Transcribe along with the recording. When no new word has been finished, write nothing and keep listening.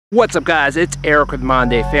What's up guys, it's Eric with Modern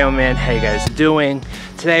Day Family. How you guys doing?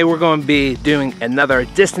 Today we're going to be doing another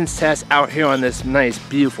distance test out here on this nice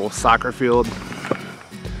beautiful soccer field.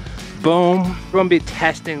 Boom. We're going to be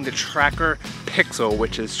testing the TrackR Pixel,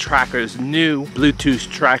 which is TrackR's new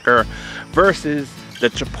Bluetooth tracker versus the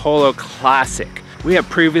Chipolo Classic. We have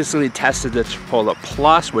previously tested the Chipolo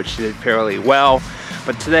Plus, which did fairly well,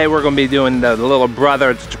 but today we're going to be doing the little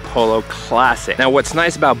brother, the Chipolo Classic. Now what's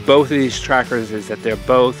nice about both of these trackers is that they're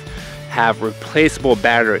both have replaceable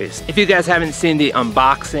batteries. If you guys haven't seen the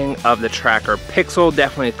unboxing of the TrackR Pixel,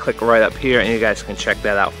 definitely click right up here and you guys can check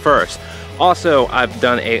that out first. Also, I've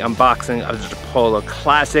done a unboxing of the Chipolo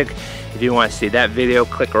Classic. If you want to see that video,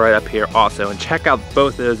 click right up here also and check out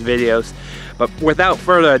both of those videos. But without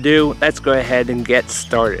further ado, let's go ahead and get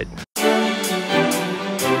started.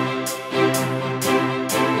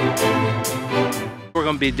 We're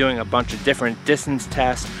going to be doing a bunch of different distance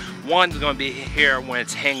tests. One's going to be here when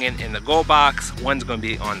it's hanging in the goal box, one's going to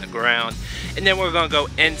be on the ground, and then we're going to go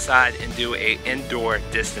inside and do an indoor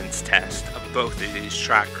distance test of both of these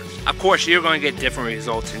trackers. Of course, you're going to get different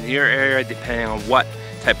results in your area depending on what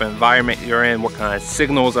type of environment you're in, what kind of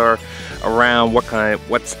signals are around, what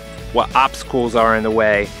obstacles are in the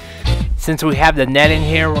way. Since we have the netting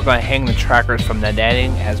here, we're going to hang the trackers from the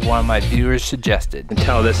netting as one of my viewers suggested. You can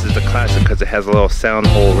tell this is the Classic because it has a little sound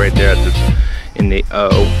hole right there in the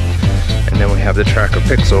O. And then we have the TrackR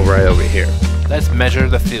Pixel right over here. Let's measure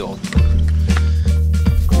the field.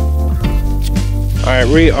 Alright,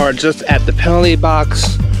 we are just at the penalty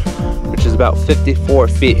box, which is about 54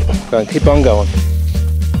 feet. Gonna keep on going.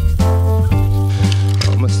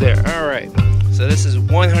 Almost there. Alright, so this is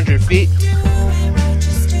 100 feet.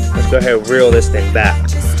 Let's go ahead and reel this thing back.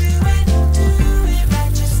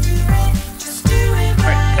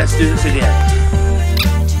 Alright, let's do this again.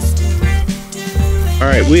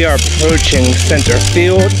 Alright, we are approaching center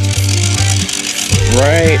field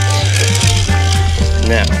right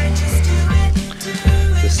now.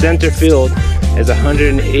 The center field is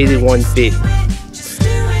 181 feet.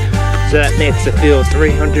 So that makes the field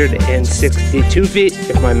 362 feet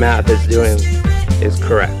if my math is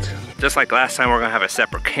correct. Just like last time, we're going to have a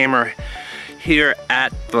separate camera here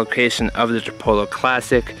at the location of the Chipolo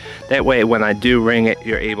Classic. That way when I do ring it,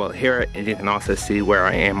 you're able to hear it and you can also see where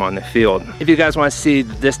I am on the field. If you guys want to see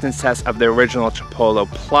the distance test of the original Chipolo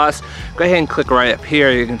Plus, go ahead and click right up here.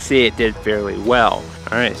 You can see it did fairly well.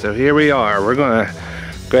 Alright, so here we are. We're going to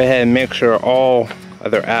go ahead and make sure all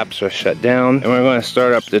other apps are shut down. And we're going to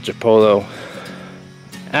start up the Chipolo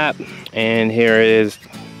app. And here is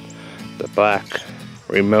the black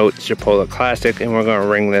remote Chipolo Classic. And we're going to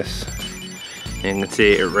ring this. And you can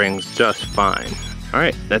see it rings just fine.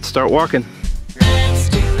 Alright, let's start walking.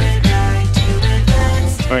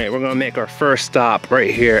 Alright, we're going to make our first stop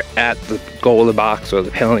right here at the goal box or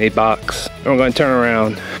the penalty box. And we're going to turn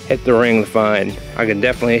around, hit the ring fine. I can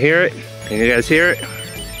definitely hear it. Can you guys hear it?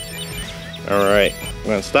 Alright, we're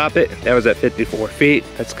going to stop it. That was at 54 feet.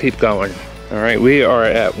 Let's keep going. Alright, we are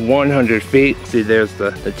at 100 feet. See, there's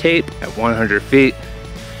the tape at 100 feet.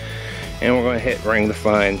 And we're going to hit ring the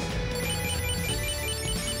fine.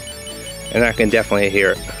 And I can definitely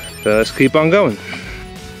hear it. So let's keep on going.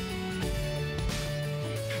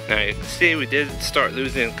 Now you can see we did start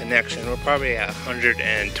losing connection. We're probably at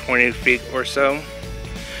 120 feet or so.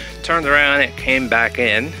 Turned around, it came back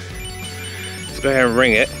in. Let's go ahead and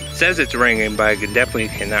ring it. It says it's ringing, but I definitely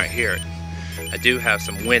cannot hear it. I do have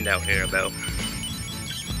some wind out here though.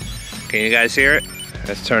 Can you guys hear it?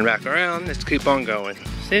 Let's turn back around. Let's keep on going.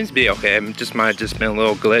 Seems to be okay. It might have just been a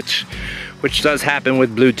little glitch, which does happen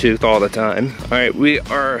with Bluetooth all the time. Alright, we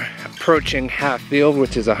are approaching half field,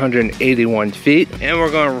 which is 181 feet. And we're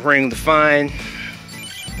going to ring the fine.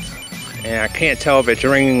 And I can't tell if it's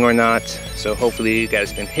ringing or not, so hopefully you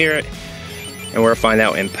guys can hear it. And we'll find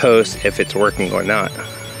out in post if it's working or not.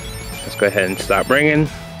 Let's go ahead and stop ringing.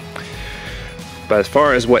 But as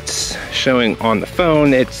far as what's showing on the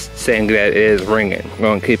phone, it's saying that it is ringing. We're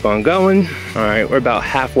going to keep on going. Alright, we're about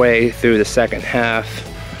halfway through the second half,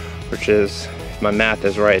 which is, if my math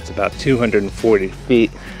is right, it's about 240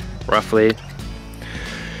 feet, roughly.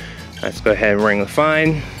 Let's go ahead and ring the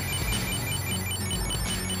fine.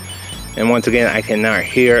 And once again, I cannot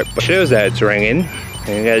hear it, but it shows that it's ringing.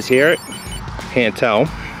 Can you guys hear it? Can't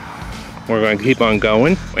tell. We're going to keep on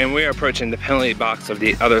going. And we are approaching the penalty box of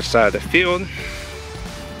the other side of the field.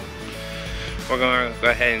 We're going to go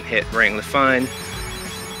ahead and hit ring the fine.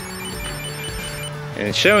 And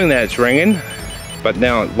it's showing that it's ringing, but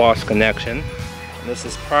now it lost connection. And this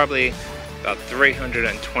is probably about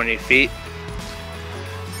 320 feet.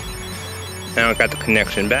 Now I got the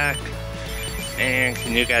connection back. And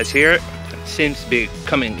can you guys hear it? seems to be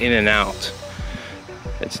coming in and out.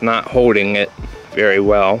 It's not holding it very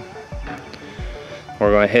well.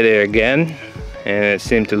 We're going to hit it again, and it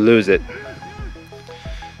seemed to lose it.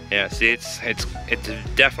 Yeah, see, it's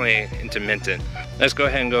definitely intermittent. Let's go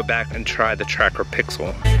ahead and go back and try the TrackR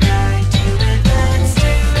Pixel.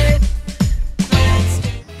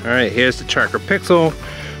 Alright, here's the TrackR Pixel.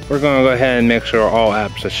 We're going to go ahead and make sure all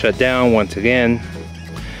apps are shut down once again.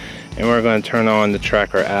 And we're going to turn on the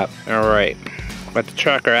TrackR app. Alright, got the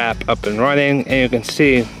TrackR app up and running, and you can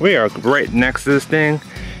see we are right next to this thing.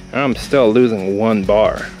 And I'm still losing 1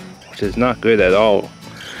 bar, which is not good at all.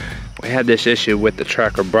 We had this issue with the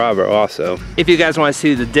TrackR Bravo also. If you guys want to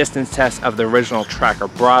see the distance test of the original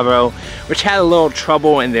TrackR Bravo, which had a little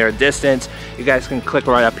trouble in their distance, you guys can click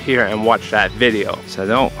right up here and watch that video.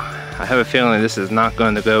 So I have a feeling this is not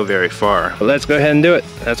going to go very far. But let's go ahead and do it.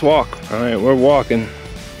 Let's walk. Alright, we're walking.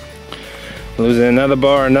 Losing another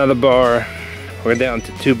bar. We're down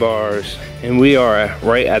to 2 bars. And we are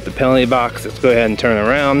right at the penalty box. Let's go ahead and turn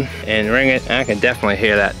around and ring it. I can definitely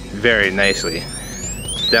hear that very nicely.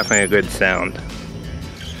 Definitely a good sound.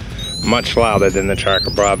 Much louder than the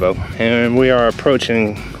TrackR Bravo. And we are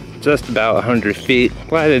approaching just about 100 feet.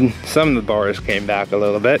 Glad some of the bars came back a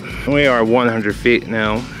little bit. We are 100 feet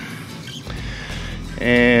now.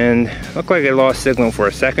 And looked like I lost signal for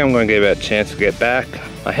a second. I'm going to give it a chance to get back.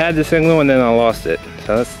 I had the signal and then I lost it.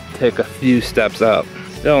 So let's take a few steps up.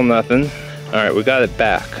 Still nothing. Alright, we got it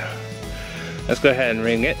back. Let's go ahead and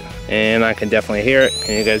ring it. And I can definitely hear it.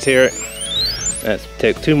 Can you guys hear it? Let's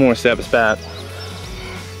take 2 more steps back.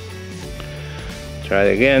 Try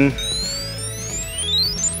it again.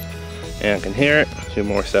 And I can hear it. 2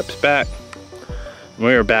 more steps back.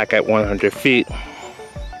 We are back at 100 feet.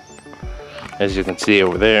 As you can see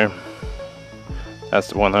over there. That's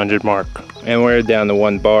the 100 mark. And we're down to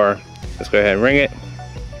 1 bar. Let's go ahead and ring it.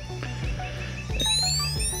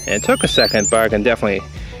 And it took a second, but I can definitely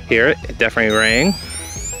hear it. It definitely rang.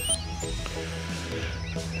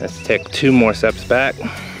 Let's take 2 more steps back,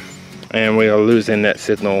 and we are losing that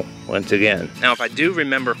signal once again. Now, if I do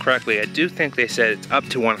remember correctly, I do think they said it's up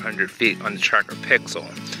to 100 feet on the TrackR Pixel.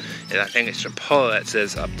 And I think it's Chipolo that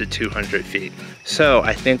says up to 200 feet. So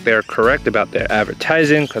I think they're correct about their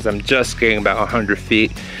advertising, because I'm just getting about 100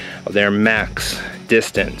 feet of their max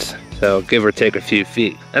distance. So give or take a few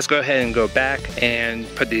feet. Let's go ahead and go back and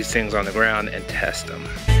put these things on the ground and test them.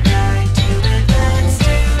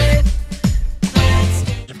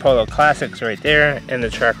 Chipolo Classic's right there, and the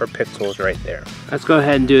TrackR Pixel's right there. Let's go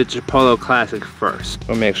ahead and do the Chipolo Classic first.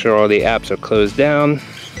 We'll make sure all the apps are closed down.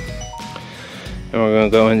 And we're going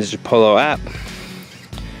to go into the Chipolo app.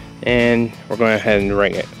 And we're going to go ahead and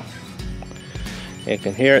ring it. You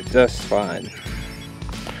can hear it just fine.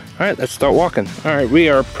 Alright, let's start walking. Alright, we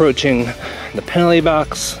are approaching the penalty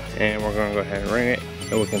box. And we're going to go ahead and ring it.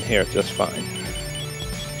 And we can hear it just fine.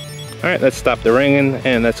 Alright, let's stop the ringing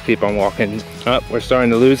and let's keep on walking up. We're starting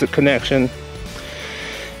to lose the connection.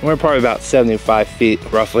 We're probably about 75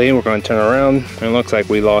 feet roughly. We're going to turn around and it looks like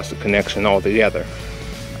we lost the connection altogether.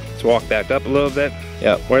 Let's walk back up a little bit.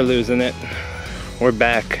 Yep, we're losing it. We're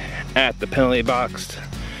back at the penalty box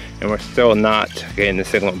and we're still not getting the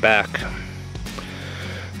signal back.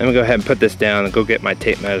 Let me go ahead and put this down and go get my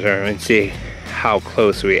tape measure and see how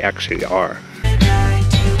close we actually are.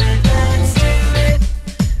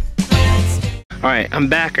 Alright, I'm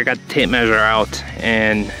back. I got the tape measure out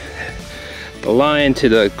and the line to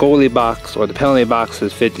the goalie box or the penalty box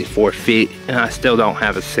is 54 feet and I still don't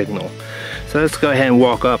have a signal. So let's go ahead and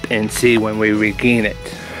walk up and see when we regain it.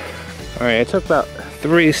 Alright, I took about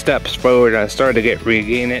 3 steps forward and I started to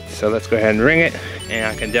regain it. So let's go ahead and ring it and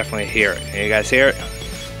I can definitely hear it. Can you guys hear it?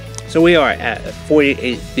 So we are at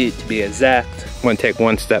 48 feet to be exact. I'm going to take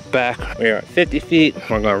 1 step back. We are at 50 feet.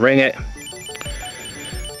 We're going to ring it.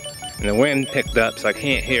 And the wind picked up, so I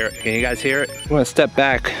can't hear it. Can you guys hear it? I'm gonna step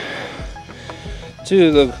back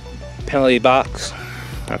to the penalty box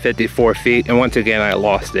at 54 feet, and once again, I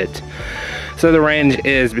lost it. So the range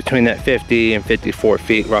is between that 50 and 54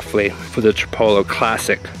 feet roughly for the Chipolo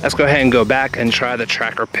Classic. Let's go ahead and go back and try the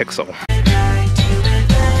TrackR Pixel.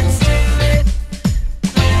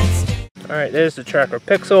 Alright, there's the TrackR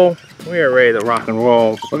Pixel. We are ready to rock and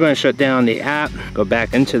roll. We're gonna shut down the app, go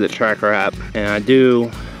back into the TrackR app, and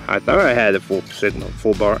I thought I had a full signal,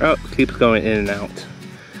 full bar. Oh, it keeps going in and out.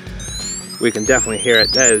 We can definitely hear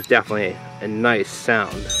it. That is definitely a nice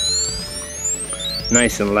sound.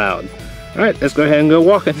 Nice and loud. Alright, let's go ahead and go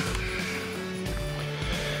walking.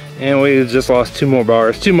 And we just lost 2 more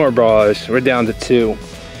bars. 2 more bars. We're down to 2.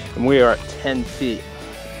 And we are at 10 feet.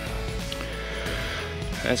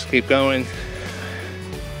 Let's keep going.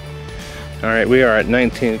 Alright, we are at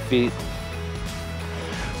 19 feet.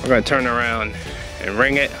 We're gonna turn around and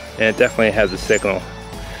ring it, and it definitely has a signal.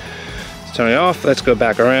 Let's turn it off, let's go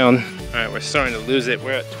back around. All right, we're starting to lose it.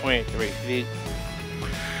 We're at 23 feet.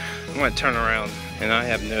 I'm gonna turn around, and I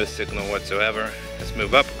have no signal whatsoever. Let's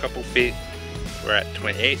move up a couple feet. We're at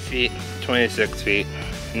 28 feet, 26 feet,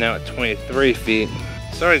 now at 23 feet.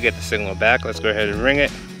 Starting to get the signal back. Let's go ahead and ring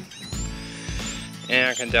it. And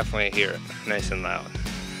I can definitely hear it, nice and loud.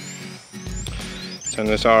 Turn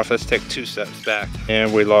this off, let's take 2 steps back.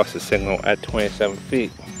 And we lost the signal at 27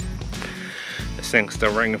 feet. This thing's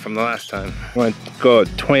still ringing from the last time. We're gonna go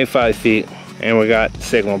 25 feet, and we got the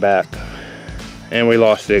signal back. And we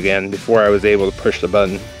lost it again before I was able to push the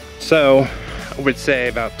button. So, I would say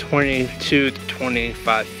about 22 to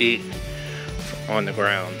 25 feet on the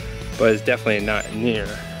ground. But it's definitely not near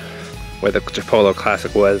where the Chipolo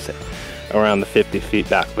Classic was, around the 50 feet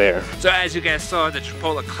back there. So as you guys saw, the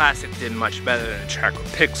Chipolo Classic did much better than the TrackR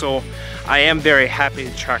Pixel. I am very happy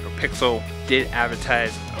the TrackR Pixel did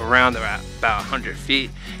advertise around about 100 feet,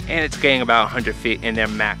 and it's getting about 100 feet in their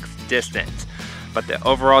max distance. But the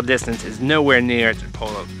overall distance is nowhere near the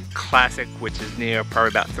Chipolo Classic, which is near probably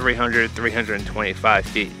about 300, 325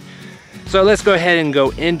 feet. So let's go ahead and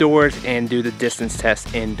go indoors and do the distance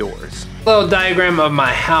test indoors. A little diagram of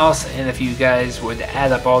my house, and if you guys would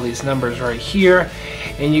add up all these numbers right here,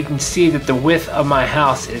 and you can see that the width of my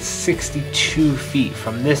house is 62 feet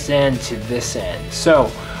from this end to this end. So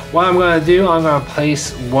what I'm going to do, I'm going to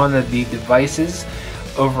place one of the devices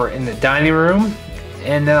over in the dining room,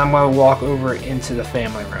 and then I'm going to walk over into the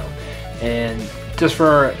family room. And just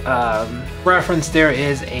for reference, there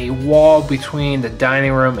is a wall between the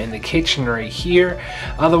dining room and the kitchen right here.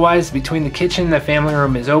 Otherwise, between the kitchen and the family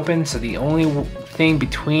room is open, so the only thing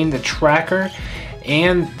between the tracker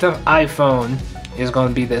and the iPhone is going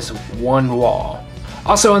to be this one wall.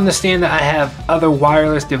 Also understand that I have other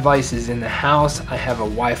wireless devices in the house. I have a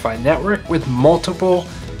Wi-Fi network with multiple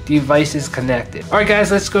devices connected. Alright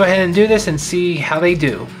guys, let's go ahead and do this and see how they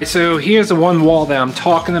do. So here's the one wall that I'm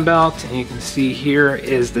talking about, and you can see here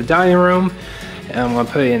is the dining room, and I'm going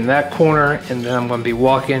to put it in that corner, and then I'm going to be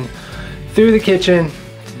walking through the kitchen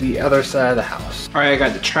to the other side of the house. Alright, I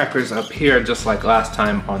got the trackers up here just like last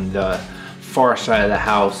time on the far side of the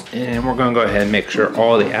house, and we're going to go ahead and make sure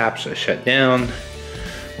all the apps are shut down.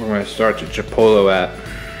 We're going to start the Chipolo app,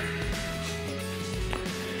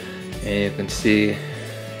 and you can see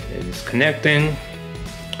it's connecting,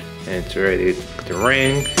 and it's ready to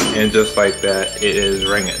ring, and just like that, it is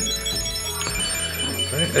ringing.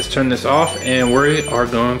 Alright, let's turn this off, and we are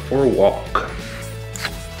going for a walk.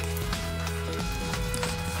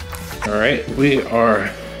 Alright, we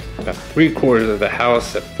are about 3/4 of the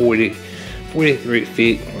house at 43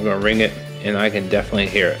 feet. We're gonna ring it, and I can definitely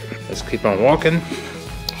hear it. Let's keep on walking.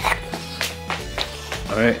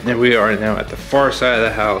 Alright, then we are now at the far side of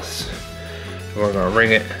the house. We're gonna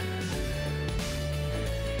ring it,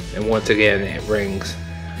 and once again it rings.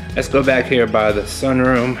 Let's go back here by the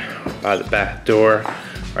sunroom, by the back door,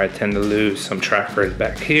 where I tend to lose some trackers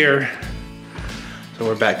back here. So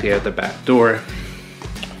we're back here at the back door.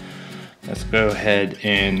 Let's go ahead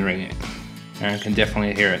and ring it. And I can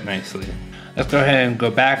definitely hear it nicely. Let's go ahead and go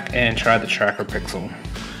back and try the TrackR Pixel.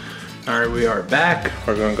 Alright, we are back.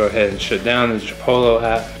 We're gonna go ahead and shut down the Chipolo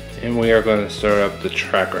app, and we are gonna start up the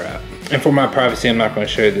TrackR app. And for my privacy, I'm not going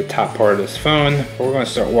to show you the top part of this phone, but we're going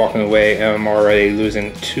to start walking away, and I'm already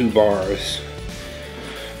losing 2 bars.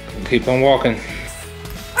 Keep on walking.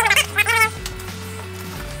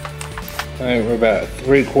 Alright, we're about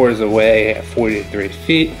 3/4 away at 43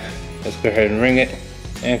 feet. Let's go ahead and ring it,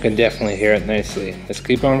 and I can definitely hear it nicely. Let's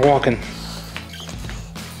keep on walking.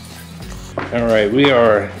 Alright, we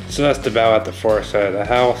are just about at the far side of the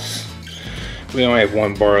house. We only have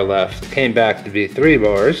 1 bar left. It came back to be 3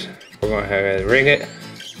 bars. We're going to go ahead and ring it,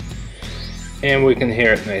 and we can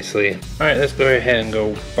hear it nicely. Alright, let's go ahead and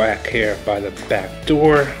go back here by the back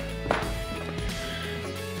door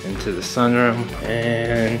into the sunroom,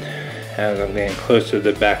 and as I'm getting closer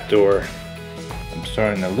to the back door, I'm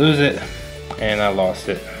starting to lose it, and I lost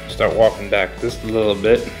it. Start walking back just a little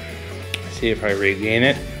bit, see if I regain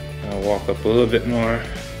it. I'll walk up a little bit more,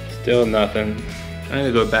 still nothing. I'm going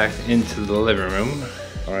to go back into the living room.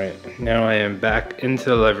 Alright, now I am back into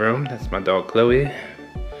the living room. That's my dog Chloe.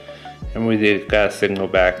 And we got a signal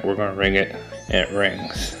back. We're going to ring it, and it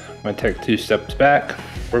rings. I'm going to take 2 steps back.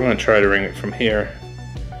 We're going to try to ring it from here.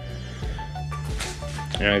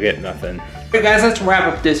 And I get nothing. Alright guys, let's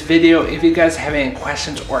wrap up this video. If you guys have any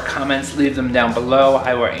questions or comments, leave them down below.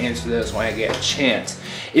 I will answer those when I get a chance.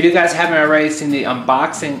 If you guys haven't already seen the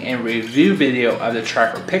unboxing and review video of the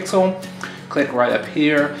TrackR Pixel, click right up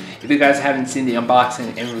here. If you guys haven't seen the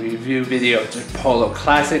unboxing and review video of Chipolo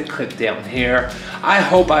Classic, click down here. I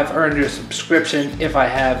hope I've earned your subscription. If I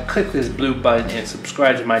have, click this blue button and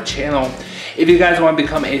subscribe to my channel. If you guys want to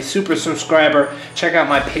become a super subscriber, check out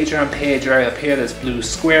my Patreon page right up here, this blue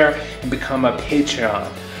square, and become a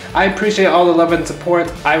Patreon. I appreciate all the love and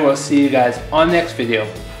support. I will see you guys on the next video.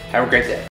 Have a great day.